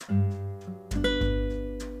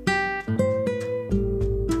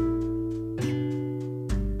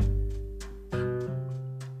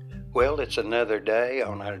it's another day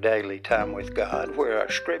on our daily time with God, where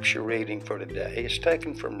our scripture reading for today is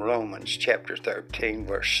taken from Romans chapter 13,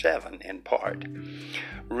 verse 7 in part.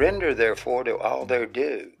 Render therefore to all their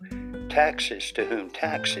due, taxes to whom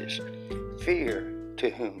taxes, fear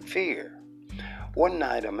to whom fear. One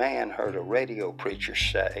night a man heard a radio preacher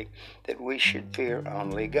say that we should fear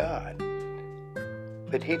only God,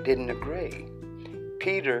 but he didn't agree.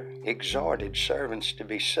 Peter exhorted servants to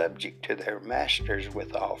be subject to their masters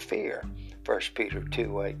with all fear, 1 Peter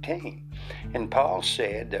 2:18. And Paul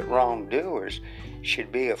said that wrongdoers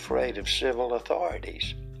should be afraid of civil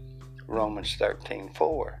authorities, Romans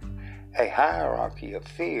 13:4. A hierarchy of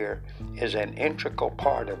fear is an integral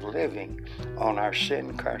part of living on our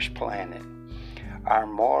sin-cursed planet. Our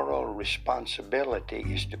moral responsibility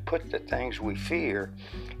is to put the things we fear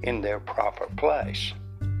in their proper place.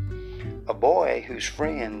 A boy whose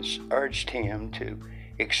friends urged him to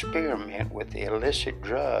experiment with illicit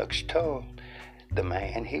drugs told the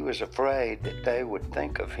man he was afraid that they would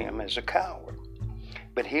think of him as a coward.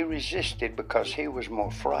 But he resisted because he was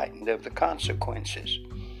more frightened of the consequences.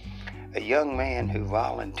 A young man who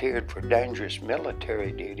volunteered for dangerous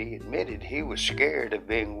military duty admitted he was scared of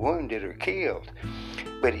being wounded or killed,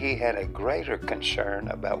 but he had a greater concern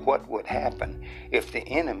about what would happen if the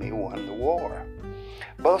enemy won the war.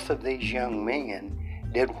 Both of these young men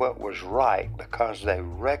did what was right because they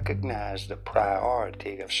recognized the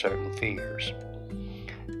priority of certain fears.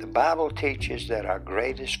 The Bible teaches that our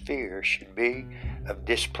greatest fear should be of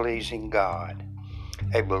displeasing God.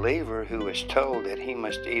 A believer who is told that he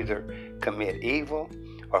must either commit evil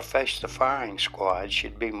or face the firing squad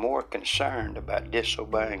should be more concerned about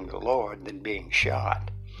disobeying the Lord than being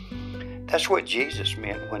shot. That's what Jesus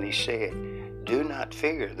meant when he said, "Do not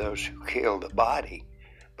fear those who kill the body,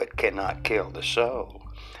 but cannot kill the soul,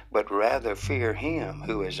 but rather fear him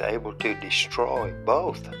who is able to destroy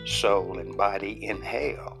both soul and body in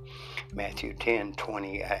hell," Matthew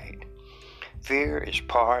 10:28. Fear is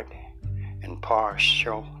part and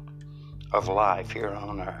parcel of life here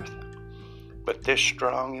on earth, but this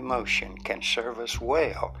strong emotion can serve us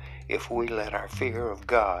well if we let our fear of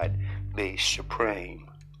God be supreme.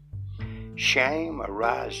 Shame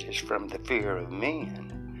arises from the fear of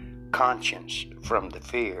men, conscience from the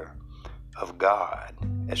fear of God,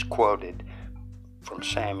 as quoted from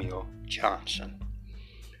Samuel Johnson.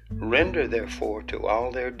 Render therefore to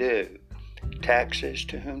all their due, taxes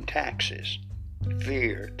to whom taxes,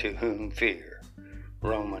 fear to whom fear,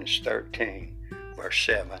 Romans 13, verse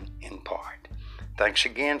 7 in part. Thanks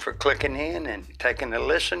again for clicking in and taking a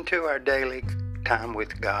listen to our daily time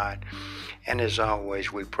with God. And as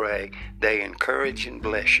always, we pray they encourage and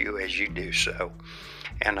bless you as you do so.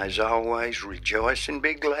 And as always, rejoice and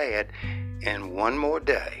be glad in one more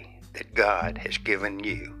day that God has given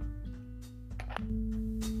you.